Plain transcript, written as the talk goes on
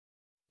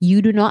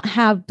You do not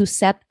have to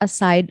set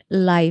aside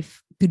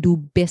life to do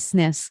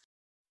business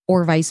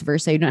or vice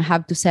versa. You don't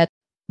have to set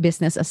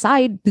business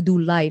aside to do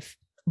life.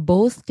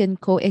 Both can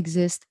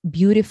coexist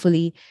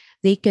beautifully.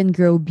 They can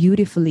grow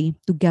beautifully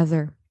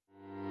together.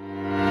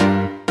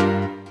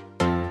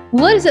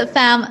 What is up,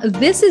 fam?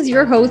 This is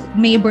your host,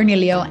 May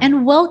Bornilio,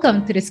 and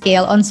welcome to the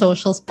Scale on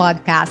Socials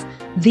podcast,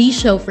 the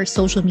show for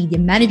social media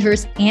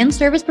managers and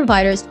service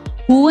providers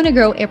who want to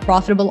grow a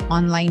profitable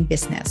online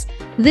business.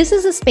 This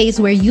is a space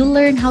where you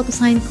learn how to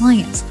sign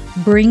clients,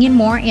 bring in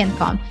more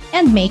income,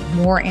 and make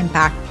more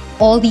impact.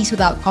 All these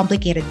without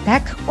complicated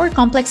tech or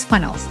complex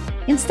funnels.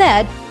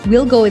 Instead,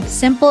 we'll go with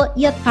simple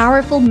yet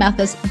powerful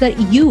methods that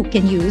you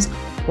can use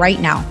right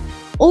now.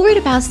 Over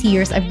the past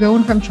years, I've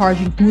grown from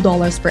charging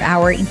 $2 per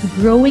hour into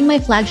growing my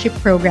flagship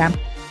program,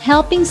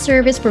 helping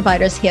service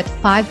providers hit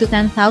 $5,000 to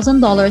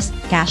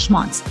 $10,000 cash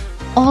months,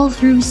 all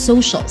through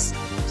socials.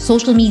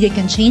 Social media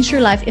can change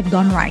your life if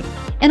done right.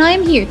 And I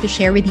am here to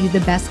share with you the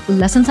best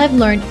lessons I've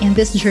learned in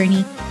this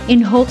journey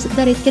in hopes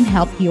that it can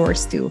help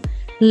yours too.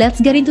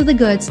 Let's get into the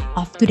goods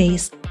of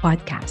today's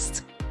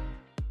podcast.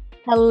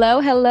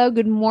 Hello.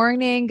 Good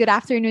morning, good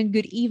afternoon,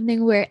 good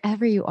evening,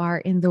 wherever you are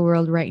in the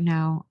world right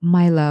now,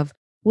 my love.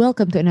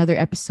 Welcome to another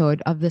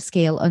episode of the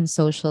Scale on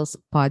Socials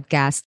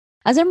podcast.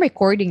 As I'm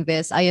recording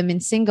this, I am in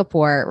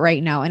Singapore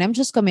right now, and I'm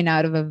just coming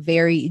out of a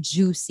very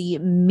juicy,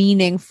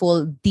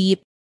 meaningful,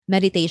 deep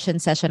meditation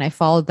session. I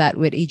followed that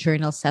with a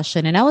journal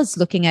session, and I was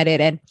looking at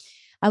it and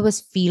I was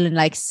feeling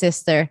like,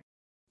 sister,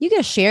 you got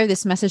to share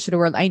this message to the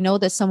world. I know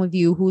that some of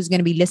you who's going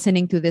to be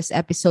listening to this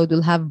episode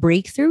will have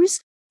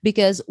breakthroughs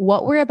because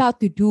what we're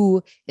about to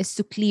do is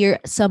to clear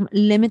some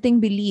limiting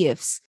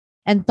beliefs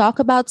and talk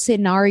about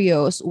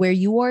scenarios where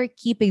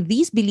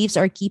these beliefs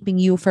are keeping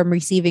you from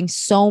receiving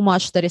so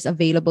much that is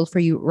available for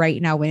you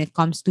right now when it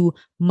comes to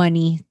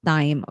money,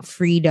 time,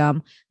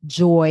 freedom,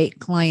 joy,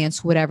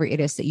 clients, whatever it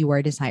is that you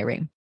are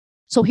desiring.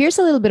 So here's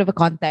a little bit of a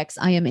context.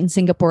 I am in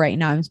Singapore right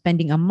now. I'm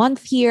spending a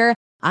month here.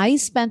 I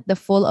spent the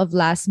full of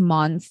last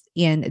month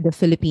in the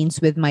Philippines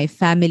with my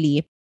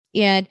family.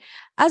 And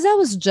as I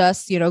was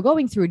just,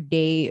 going through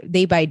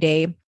day by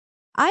day,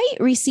 I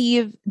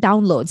receive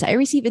downloads. I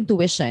receive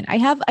intuition. I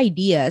have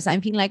ideas.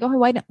 I'm feeling like,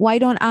 why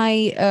don't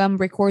I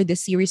record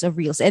this series of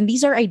reels? And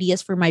these are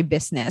ideas for my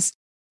business.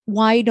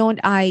 Why don't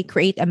I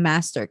create a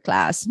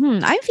masterclass?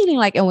 I'm feeling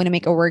like I want to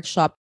make a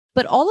workshop.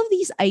 But all of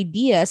these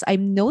ideas,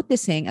 I'm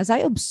noticing as I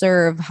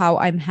observe how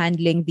I'm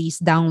handling these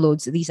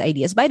downloads, these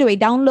ideas. By the way,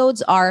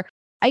 downloads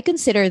I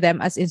consider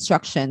them as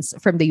instructions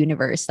from the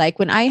universe. Like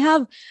when I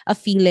have a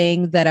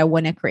feeling that I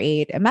want to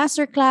create a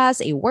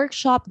masterclass, a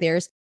workshop,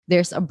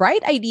 there's a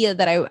bright idea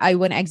that I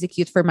want to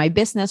execute for my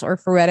business or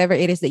for whatever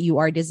it is that you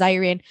are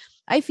desiring.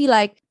 I feel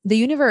like the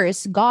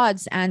universe,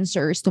 God's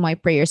answers to my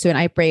prayers. So when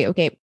I pray,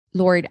 okay,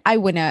 Lord, I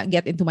want to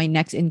get into my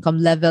next income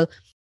level.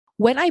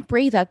 When I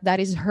pray that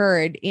is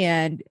heard,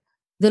 and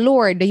the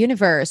Lord, the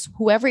universe,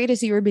 whoever it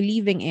is you're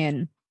believing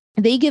in,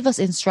 they give us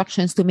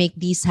instructions to make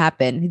these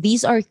happen.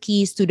 These are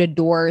keys to the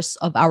doors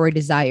of our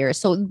desires.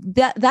 So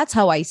that's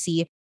how I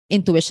see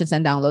intuitions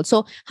and downloads.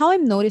 So how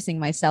I'm noticing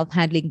myself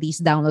handling these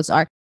downloads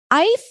are,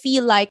 I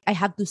feel like I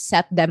have to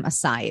set them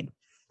aside.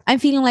 I'm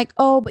feeling like,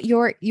 oh, but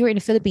you're in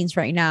the Philippines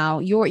right now.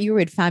 You're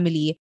with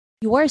family.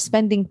 You are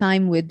spending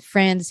time with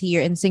friends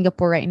here in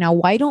Singapore right now.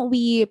 Why don't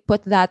we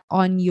put that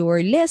on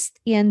your list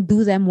and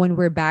do them when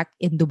we're back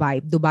in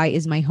Dubai? Dubai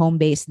is my home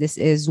base. This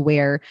is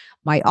where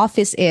my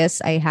office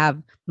is. I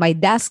have my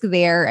desk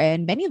there,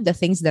 and many of the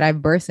things that I've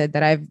birthed,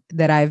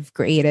 that I've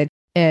created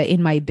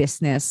in my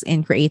business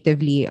and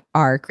creatively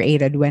are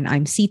created when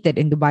I'm seated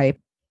in Dubai.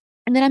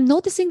 And then I'm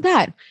noticing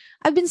that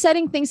I've been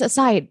setting things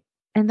aside.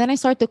 And then I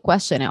start to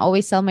question. I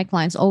always tell my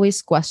clients,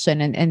 always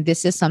question. And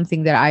this is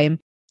something that I am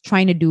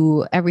trying to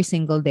do every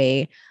single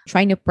day,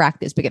 trying to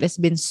practice because it's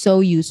been so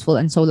useful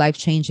and so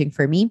life-changing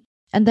for me.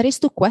 And that is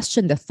to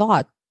question the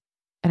thought.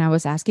 And I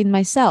was asking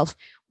myself,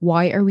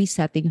 why are we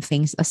setting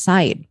things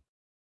aside?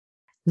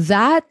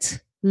 That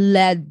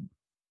led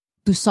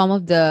to some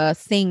of the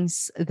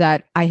things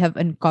that I have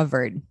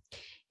uncovered.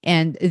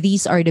 And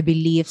these are the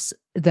beliefs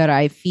that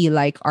I feel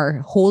like are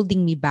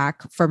holding me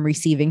back from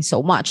receiving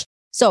so much.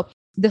 So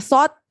my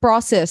thought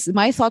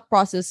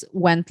process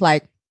went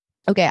like,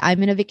 okay,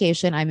 I'm in a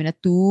vacation. I'm in a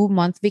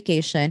 2-month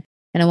vacation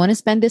and I want to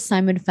spend this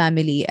time with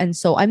family. And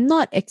so I'm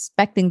not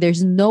expecting,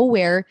 there's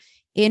nowhere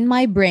in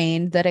my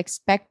brain that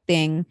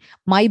expecting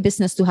my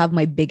business to have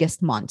my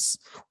biggest months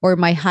or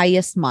my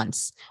highest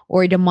months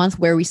or the month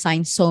where we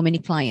sign so many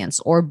clients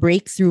or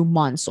breakthrough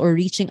months or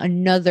reaching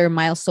another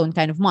milestone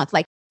kind of month.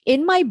 Like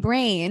in my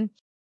brain,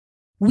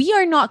 we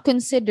are not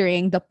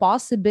considering the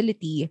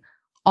possibility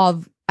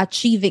of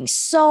achieving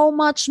so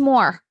much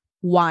more.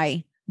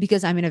 Why?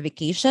 Because I'm in a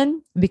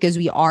vacation, because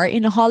we are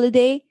in a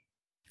holiday,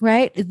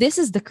 right? This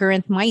is the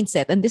current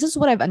mindset. And this is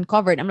what I've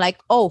uncovered. I'm like,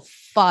 oh,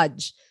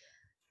 fudge.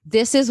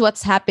 This is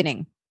what's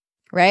happening,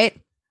 right?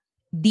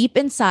 Deep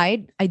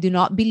inside, I do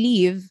not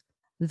believe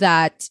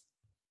that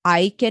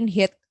I can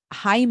hit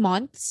high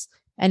months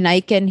and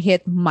I can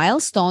hit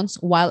milestones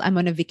while I'm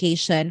on a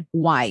vacation.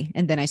 Why?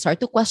 And then I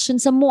start to question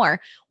some more.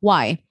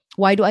 Why?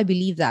 Why do I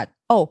believe that?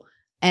 Oh,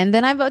 and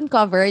then I've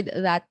uncovered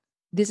that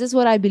this is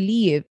what I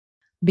believe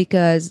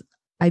because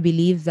I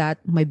believe that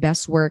my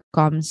best work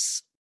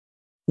comes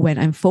when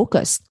I'm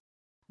focused.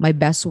 My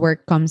best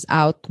work comes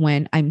out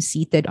when I'm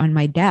seated on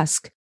my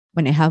desk,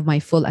 when I have my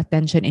full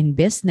attention in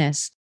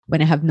business,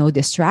 when I have no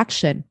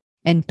distraction.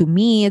 And to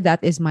me,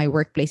 that is my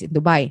workplace in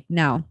Dubai.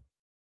 Now,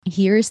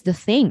 here's the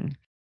thing.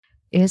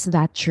 Is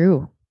that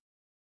true?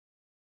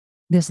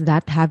 Does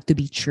that have to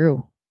be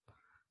true?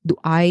 Do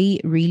I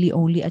really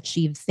only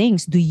achieve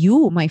things? Do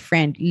you, my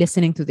friend,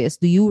 listening to this,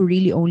 do you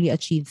really only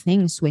achieve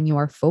things when you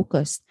are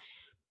focused?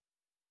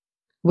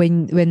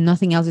 When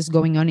nothing else is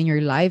going on in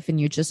your life and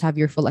you just have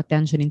your full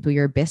attention into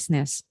your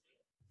business,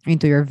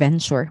 into your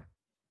venture?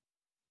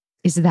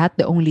 Is that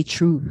the only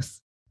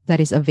truth that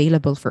is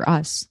available for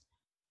us?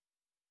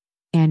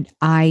 And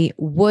I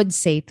would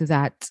say to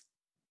that,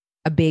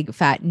 a big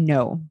fat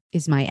no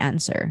is my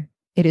answer.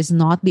 It is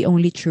not the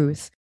only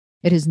truth.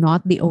 It is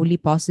not the only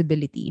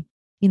possibility.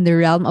 In the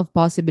realm of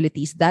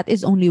possibilities, that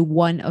is only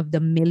one of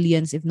the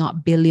millions, if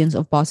not billions,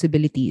 of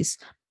possibilities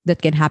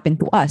that can happen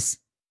to us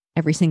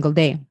every single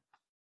day.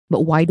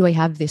 But why do I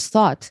have this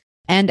thought?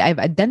 And I've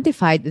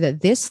identified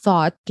that this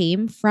thought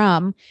came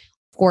from,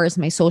 of course,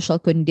 my social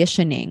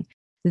conditioning,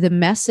 the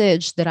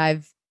message that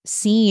I've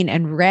seen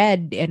and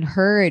read and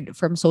heard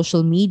from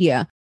social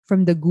media,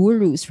 from the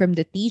gurus, from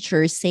the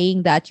teachers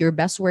saying that your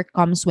best work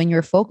comes when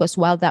you're focused.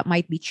 While that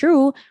might be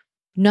true,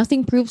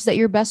 nothing proves that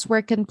your best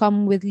work can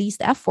come with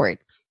least effort.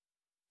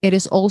 It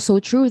is also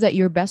true that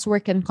your best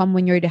work can come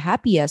when you're the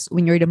happiest,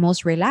 when you're the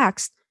most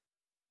relaxed,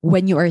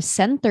 when you are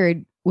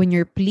centered, when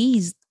you're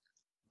pleased,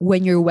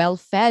 when you're well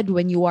fed,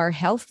 when you are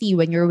healthy,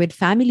 when you're with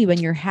family, when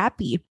you're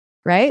happy,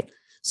 right?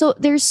 So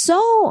there's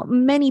so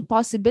many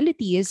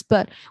possibilities,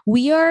 but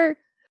we are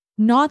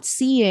not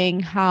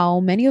seeing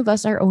how many of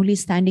us are only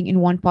standing in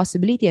one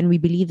possibility and we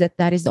believe that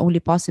that is the only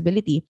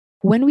possibility.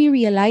 When we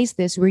realize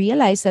this, we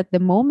realize that the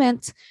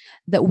moment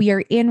that we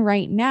are in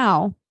right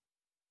now,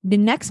 the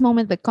next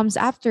moment that comes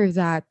after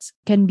that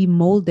can be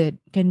molded,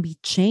 can be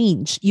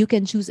changed. You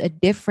can choose a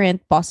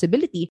different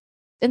possibility.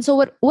 And so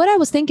what I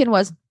was thinking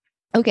was,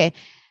 okay,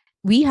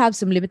 we have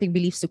some limiting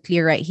beliefs to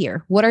clear right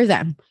here. What are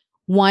them?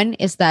 One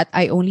is that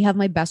I only have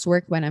my best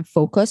work when I'm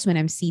focused, when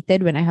I'm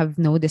seated, when I have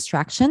no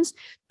distractions.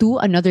 Two,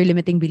 another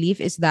limiting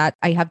belief is that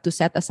I have to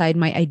set aside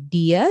my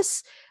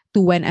ideas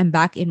to when I'm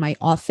back in my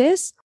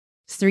office.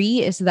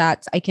 Three is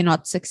that I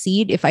cannot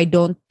succeed if I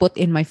don't put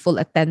in my full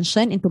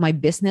attention into my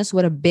business.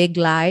 What a big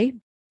lie.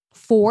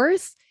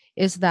 Fourth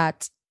is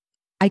that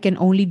I can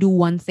only do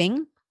one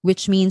thing,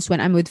 which means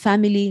when I'm with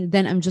family,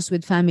 then I'm just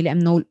with family. I'm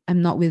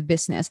not with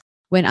business.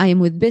 When I am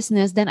with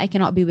business, then I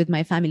cannot be with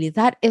my family.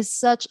 That is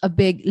such a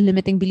big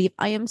limiting belief.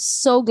 I am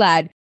so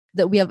glad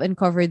that we have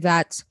uncovered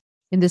that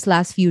in this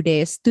last few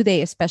days,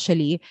 today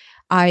especially.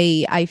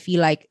 I feel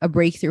like a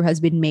breakthrough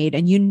has been made,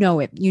 and you know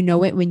it. You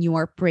know it when you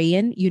are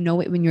praying. You know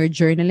it when you're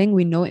journaling.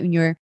 We know it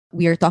when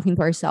we are talking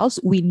to ourselves.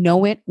 We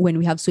know it when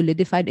we have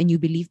solidified a new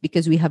belief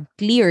because we have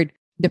cleared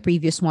the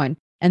previous one.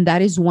 And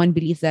that is one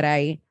belief that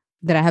I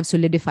have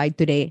solidified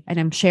today.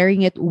 And I'm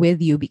sharing it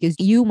with you because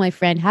you, my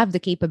friend, have the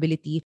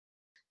capability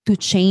to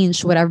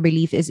change whatever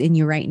belief is in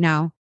you right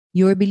now.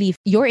 Your belief,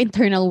 your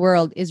internal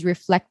world is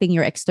reflecting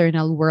your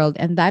external world.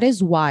 And that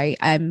is why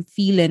I'm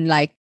feeling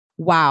like,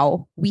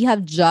 wow, we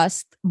have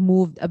just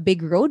moved a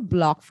big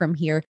roadblock from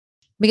here.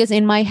 Because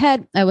in my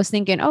head, I was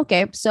thinking,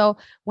 okay, so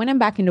when I'm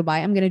back in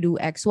Dubai, I'm going to do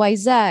X, Y,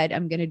 Z.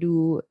 I'm going to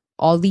do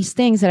all these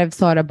things that I've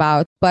thought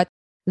about. But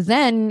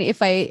then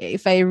if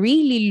I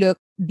really look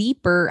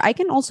deeper, I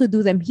can also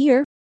do them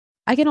here.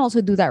 I can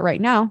also do that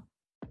right now.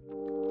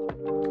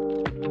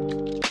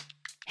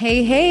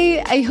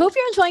 Hey, I hope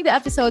you're enjoying the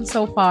episode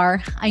so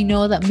far. I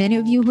know that many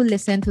of you who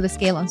listen to the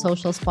Scale on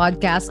Socials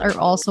podcast are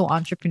also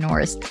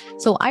entrepreneurs.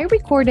 So I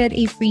recorded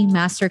a free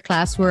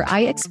masterclass where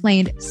I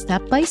explained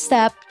step by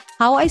step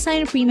how I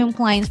sign premium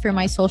clients for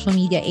my social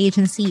media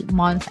agency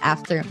month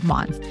after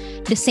month.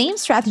 The same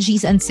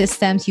strategies and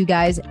systems, you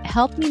guys,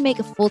 helped me make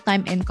a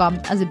full-time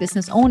income as a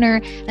business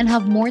owner and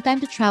have more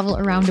time to travel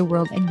around the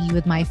world and be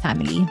with my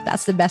family.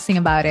 That's the best thing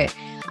about it.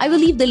 I will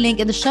leave the link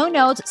in the show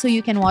notes so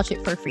you can watch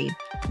it for free.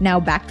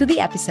 Now back to the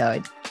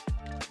episode.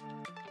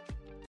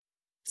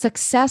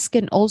 Success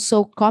can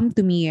also come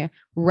to me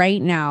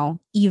right now,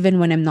 even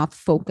when I'm not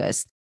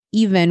focused,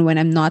 even when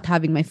I'm not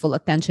having my full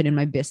attention in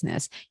my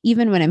business,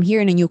 even when I'm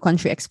here in a new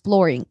country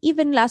exploring,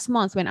 even last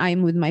month when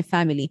I'm with my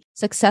family,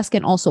 success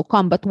can also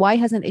come. But why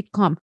hasn't it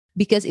come?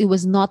 Because it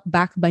was not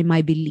backed by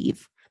my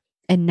belief.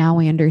 And now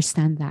I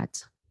understand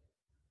that.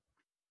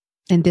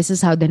 And this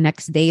is how the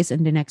next days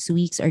and the next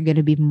weeks are going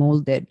to be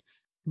molded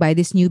by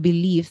this new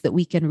belief that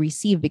we can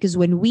receive. Because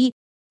when we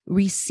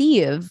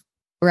receive,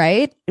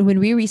 right? When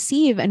we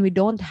receive and we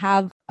don't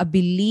have a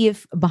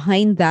belief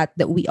behind that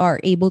we are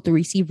able to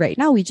receive right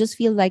now, we just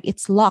feel like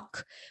it's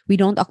luck. We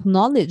don't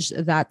acknowledge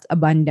that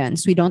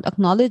abundance. We don't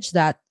acknowledge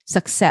that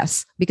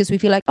success because we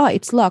feel like, oh,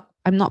 it's luck.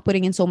 I'm not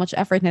putting in so much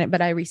effort in it,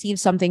 but I received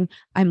something,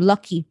 I'm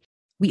lucky.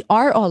 We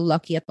are all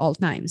lucky at all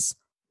times.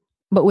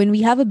 But when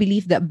we have a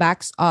belief that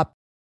backs up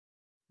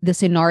the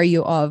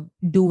scenario of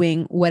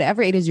doing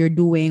whatever it is you're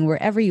doing,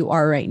 wherever you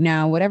are right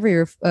now, whatever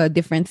your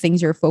different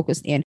things you're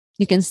focused in,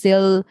 you can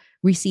still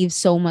receive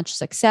so much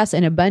success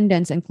and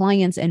abundance and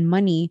clients and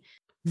money.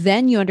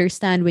 Then you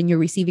understand when you're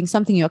receiving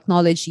something, you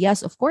acknowledge,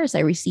 yes, of course, I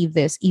receive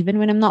this, even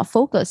when I'm not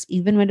focused,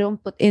 even when I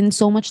don't put in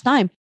so much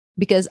time,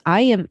 because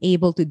I am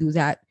able to do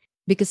that.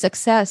 Because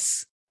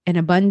success and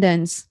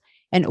abundance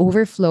and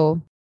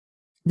overflow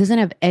doesn't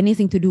have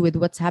anything to do with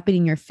what's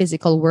happening in your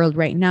physical world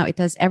right now. It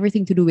has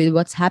everything to do with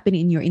what's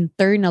happening in your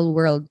internal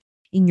world,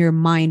 in your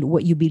mind,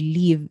 what you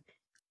believe.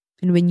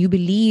 And when you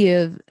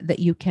believe that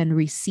you can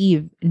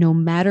receive, no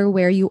matter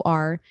where you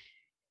are,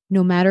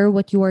 no matter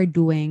what you are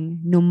doing,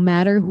 no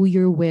matter who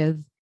you're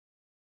with,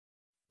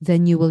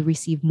 then you will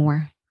receive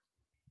more.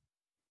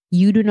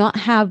 You do not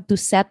have to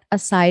set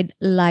aside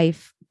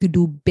life to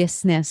do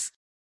business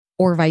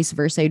or vice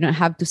versa. You don't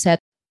have to set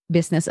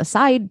business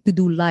aside to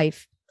do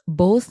life.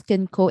 Both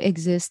can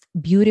coexist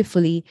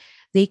beautifully.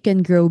 They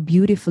can grow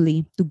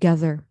beautifully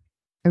together.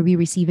 Are we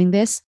receiving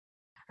this?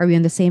 Are we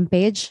on the same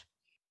page?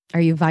 Are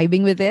you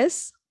vibing with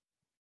this?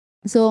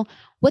 So,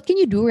 what can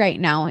you do right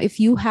now if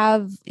you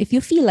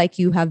feel like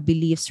you have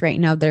beliefs right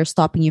now that are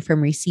stopping you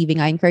from receiving?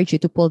 I encourage you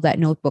to pull that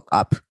notebook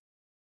up.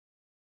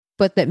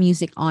 Put that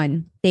music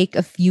on. Take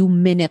a few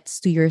minutes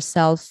to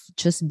yourself,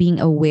 just being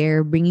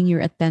aware, bringing your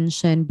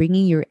attention,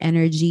 bringing your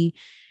energy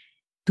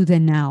to the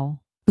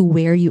now, to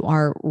where you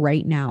are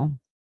right now.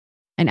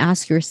 And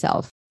ask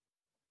yourself,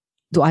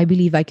 do I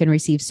believe I can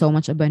receive so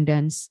much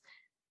abundance?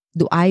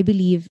 Do I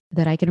believe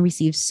that I can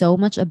receive so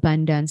much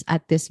abundance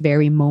at this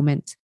very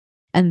moment?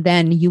 And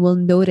then you will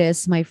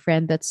notice, my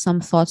friend, that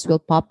some thoughts will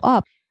pop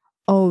up.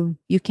 Oh,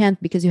 you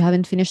can't because you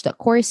haven't finished that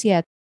course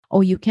yet. Oh,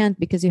 you can't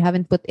because you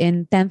haven't put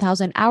in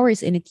 10,000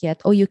 hours in it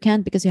yet. Oh, you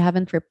can't because you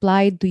haven't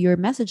replied to your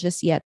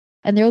messages yet.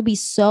 And there will be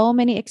so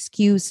many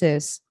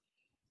excuses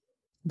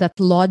that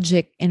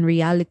logic and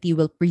reality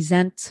will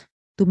present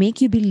to make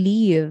you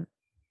believe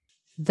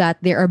that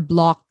there are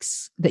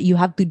blocks, that you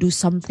have to do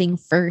something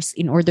first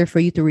in order for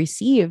you to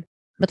receive.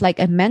 But like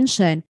I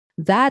mentioned,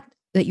 that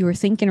you're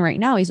thinking right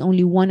now is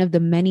only one of the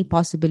many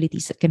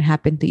possibilities that can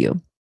happen to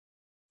you.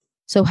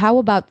 So how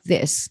about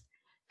this?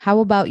 How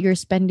about you're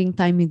spending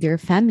time with your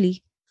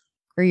family,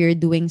 or you're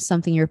doing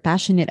something you're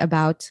passionate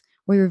about,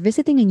 or you're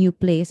visiting a new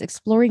place,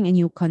 exploring a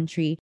new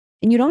country,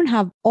 and you don't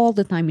have all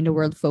the time in the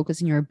world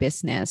focusing your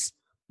business.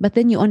 But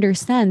then you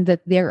understand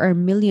that there are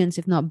millions,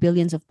 if not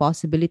billions, of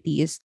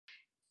possibilities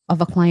of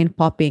a client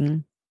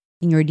popping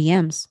in your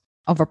DMs,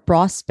 of a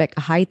prospect,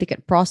 a high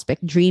ticket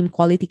prospect, dream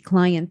quality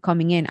client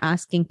coming in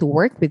asking to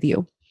work with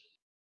you.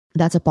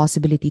 That's a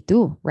possibility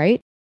too,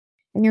 right?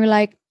 And you're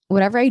like,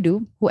 whatever I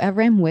do,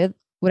 whoever I'm with,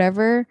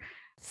 whatever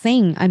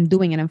thing I'm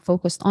doing and I'm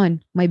focused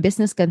on, my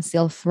business can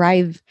still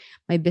thrive.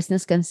 My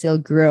business can still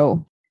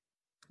grow.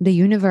 The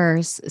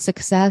universe,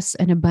 success,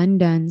 and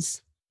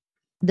abundance,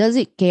 does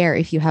it care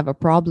if you have a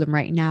problem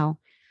right now?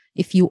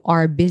 If you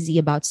are busy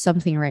about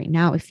something right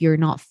now, if you're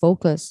not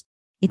focused,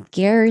 it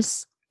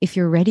cares if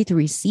you're ready to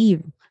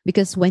receive.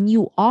 Because when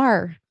you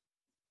are,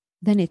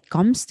 then it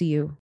comes to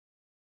you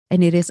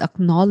and it is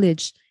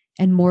acknowledged,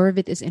 and more of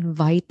it is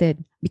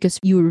invited because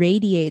you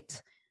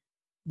radiate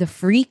the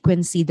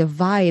frequency, the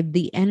vibe,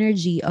 the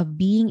energy of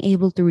being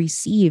able to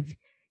receive.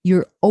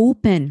 You're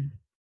open.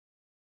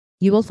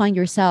 You will find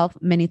yourself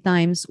many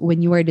times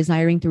when you are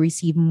desiring to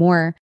receive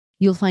more,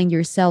 you'll find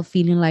yourself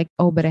feeling like,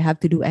 oh, but I have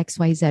to do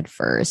XYZ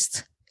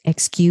first.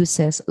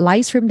 Excuses,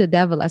 lies from the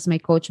devil, as my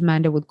coach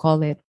Amanda would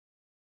call it.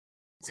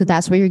 So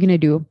that's what you're going to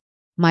do,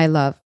 my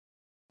love.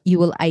 You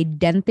will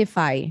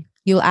identify,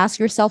 you'll ask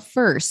yourself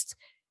first,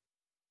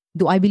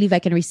 do I believe I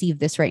can receive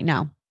this right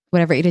now?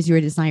 Whatever it is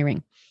you're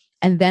desiring.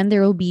 And then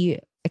there will be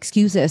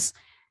excuses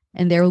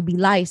and there will be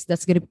lies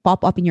that's going to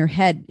pop up in your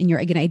head, and you're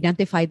going to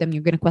identify them.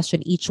 You're going to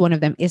question each one of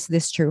them. Is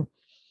this true?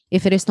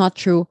 If it is not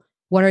true,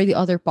 what are the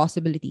other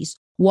possibilities?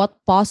 What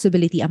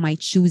possibility am I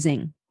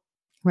choosing?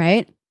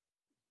 Right?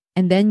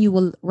 And then you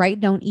will write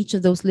down each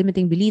of those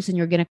limiting beliefs, and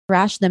you're going to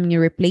crash them and you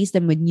replace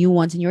them with new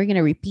ones. And you're going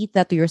to repeat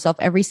that to yourself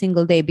every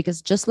single day,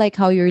 because just like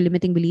how your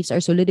limiting beliefs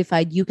are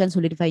solidified, you can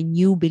solidify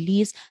new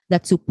beliefs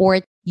that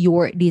support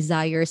your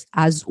desires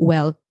as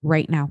well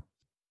right now.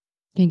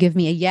 Can you give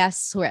me a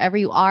yes wherever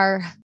you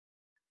are?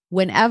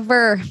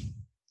 Whenever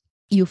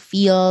you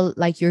feel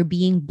like you're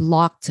being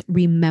blocked,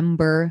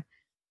 remember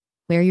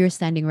where you're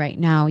standing right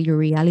now. Your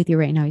reality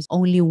right now is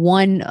only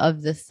one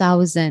of the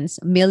thousands,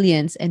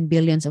 millions, and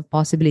billions of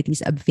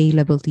possibilities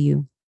available to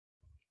you.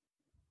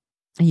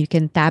 And you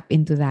can tap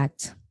into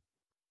that.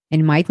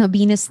 And it might not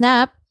be in a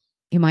snap.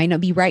 It might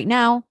not be right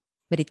now,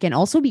 but it can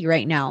also be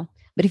right now.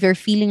 But if you're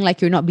feeling like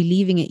you're not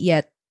believing it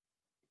yet,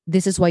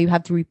 this is why you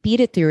have to repeat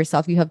it to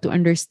yourself. You have to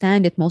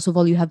understand it. Most of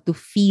all, you have to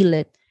feel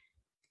it.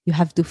 You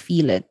have to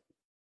feel it.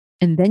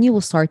 And then you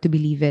will start to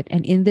believe it.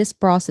 And in this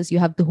process, you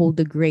have to hold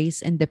the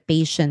grace and the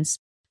patience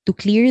to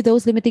clear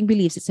those limiting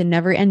beliefs. It's a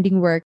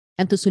never-ending work.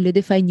 and to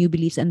solidify new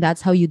beliefs. And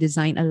that's how you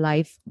design a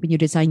life, when you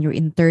design your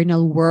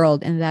internal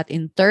world. And that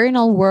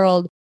internal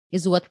world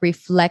is what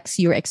reflects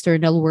your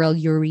external world,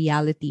 your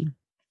reality.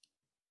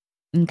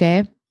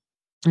 Okay?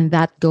 And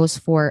that goes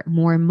for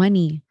more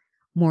money,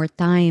 more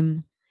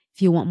time.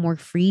 If you want more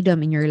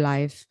freedom in your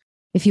life,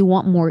 if you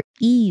want more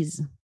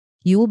ease,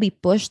 you will be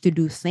pushed to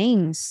do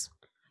things.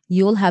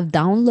 You'll have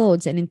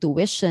downloads and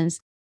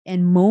intuitions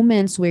and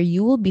moments where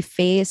you will be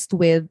faced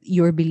with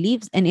your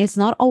beliefs. And it's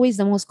not always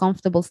the most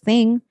comfortable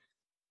thing,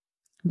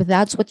 but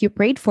that's what you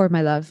prayed for,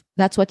 my love.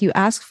 That's what you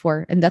asked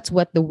for. And that's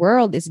what the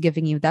world is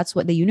giving you. That's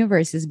what the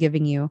universe is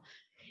giving you.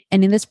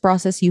 And in this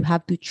process, you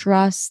have to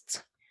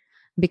trust,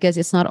 because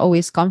it's not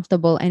always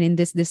comfortable. And in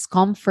this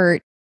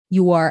discomfort,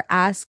 you are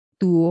asked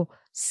to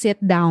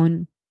sit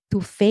down,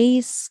 to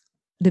face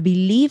the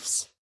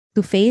beliefs,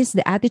 to face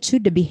the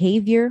attitude, the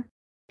behavior.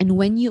 And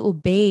when you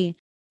obey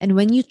and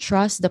when you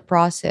trust the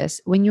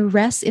process, when you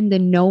rest in the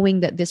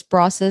knowing that this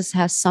process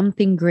has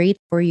something great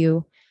for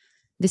you,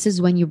 this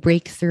is when you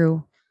break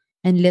through.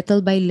 And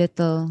little by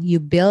little, you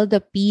build a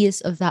piece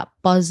of that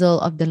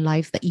puzzle of the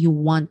life that you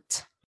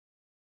want.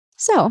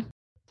 So,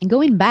 and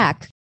going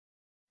back,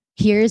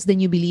 here's the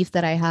new belief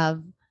that I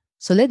have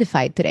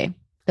solidified today,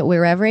 that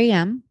wherever I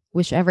am,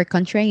 whichever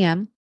country I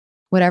am,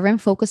 whatever I'm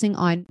focusing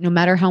on, no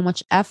matter how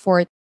much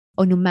effort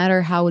or no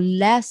matter how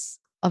less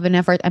of an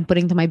effort I'm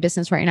putting to my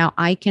business right now,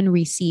 I can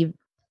receive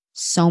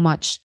so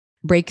much.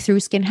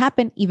 Breakthroughs can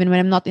happen even when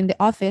I'm not in the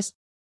office.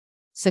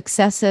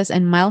 Successes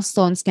and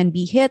milestones can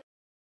be hit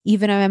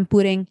even when I'm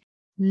putting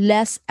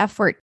less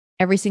effort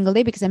every single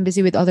day because I'm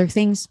busy with other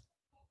things.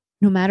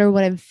 No matter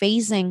what I'm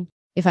facing,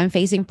 if I'm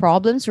facing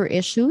problems or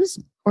issues,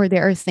 or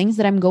there are things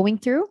that I'm going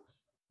through,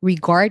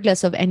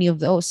 regardless of any of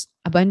those,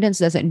 abundance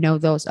doesn't know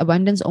those.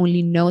 Abundance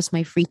only knows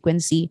my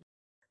frequency.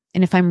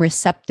 And if I'm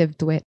receptive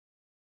to it,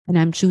 and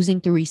I'm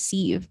choosing to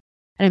receive,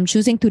 and I'm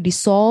choosing to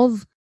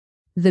dissolve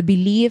the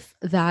belief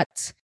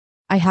that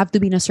I have to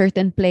be in a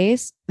certain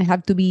place, I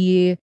have to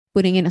be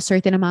putting in a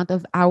certain amount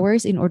of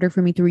hours in order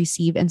for me to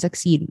receive and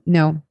succeed.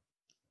 No,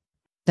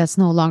 that's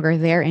no longer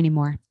there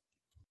anymore.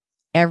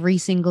 Every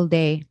single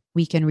day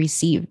we can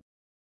receive.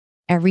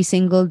 Every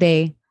single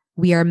day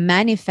we are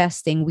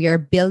manifesting, we are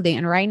building.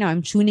 And right now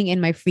I'm tuning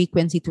in my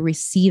frequency to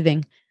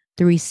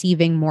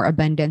receiving more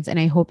abundance. And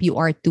I hope you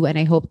are too. And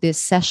I hope this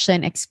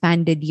session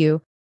expanded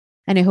you.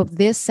 And I hope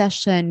this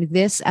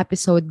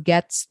episode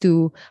gets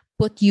to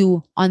put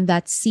you on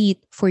that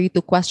seat for you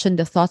to question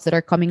the thoughts that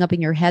are coming up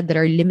in your head that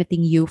are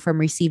limiting you from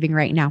receiving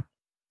right now.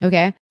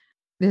 Okay?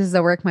 This is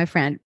the work, my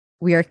friend.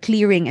 We are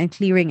clearing and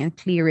clearing and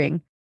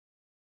clearing.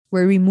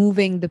 We're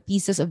removing the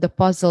pieces of the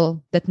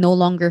puzzle that no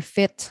longer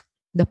fit,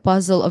 the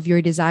puzzle of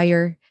your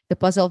desire, the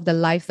puzzle of the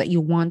life that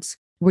you want.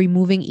 We're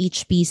removing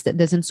each piece that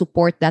doesn't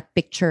support that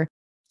picture.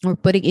 We're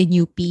putting in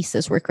new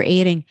pieces. We're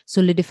creating,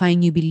 solidifying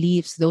new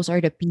beliefs. Those are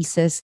the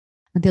pieces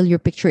until your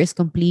picture is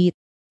complete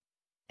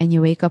and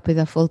you wake up with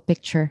a full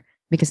picture,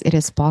 because it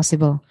is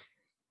possible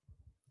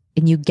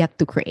and you get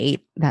to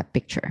create that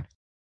picture.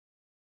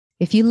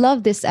 If you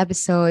love this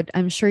episode,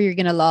 I'm sure you're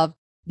going to love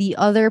the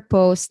other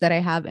posts that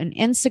I have on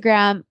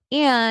Instagram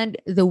and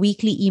the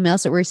weekly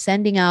emails that we're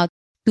sending out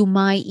to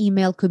my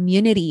email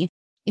community.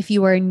 If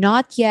you are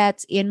not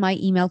yet in my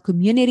email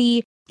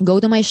community, go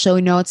to my show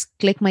notes,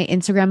 click my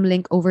Instagram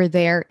link over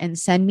there, and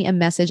send me a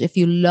message if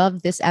you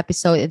love this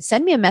episode. And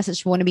send me a message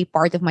if you want to be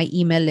part of my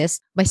email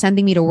list by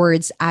sending me the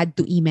words "add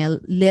to email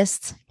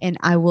list," and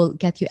I will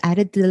get you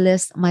added to the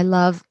list, my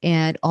love,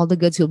 and all the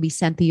goods will be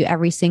sent to you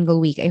every single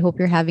week. I hope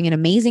you're having an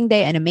amazing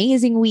day, an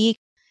amazing week.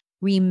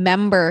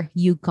 Remember,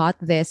 you got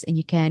this and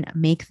you can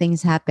make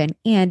things happen.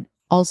 And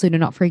also do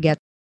not forget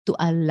to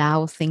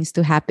allow things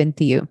to happen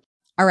to you.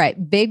 All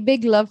right. Big,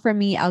 big love from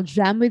me. I'll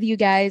jam with you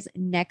guys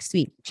next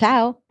week.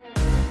 Ciao.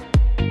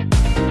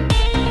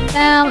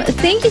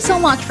 Thank you so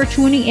much for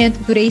tuning in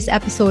to today's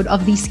episode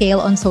of the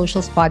Scale on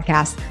Socials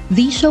podcast,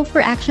 the show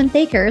for action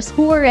takers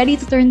who are ready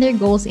to turn their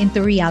goals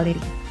into reality.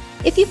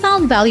 If you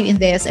found value in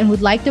this and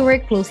would like to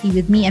work closely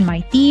with me and my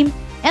team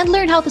and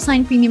learn how to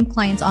sign premium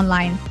clients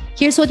online,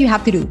 here's what you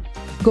have to do.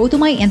 Go to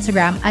my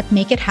Instagram at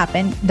Make It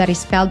Happen, that is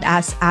spelled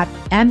as at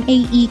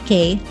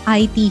MAEKIT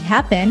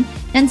Happen,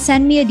 and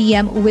send me a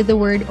DM with the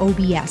word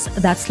OBS.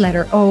 That's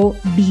letter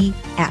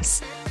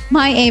OBS.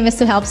 My aim is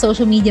to help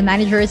social media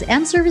managers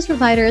and service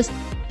providers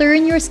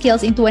turn your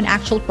skills into an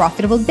actual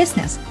profitable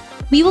business.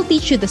 We will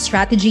teach you the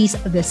strategies,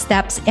 the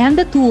steps, and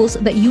the tools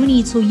that you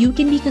need so you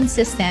can be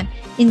consistent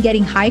in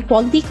getting high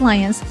quality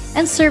clients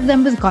and serve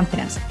them with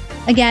confidence.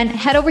 Again,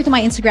 head over to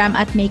my Instagram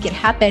at Make It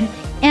Happen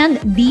and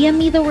DM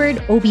me the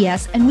word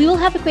OBS, and we will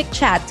have a quick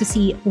chat to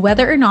see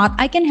whether or not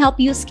I can help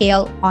you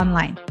scale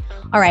online.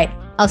 All right,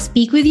 I'll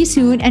speak with you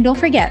soon, and don't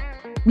forget,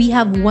 we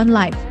have one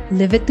life.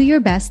 Live it to your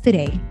best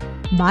today.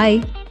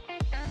 Bye.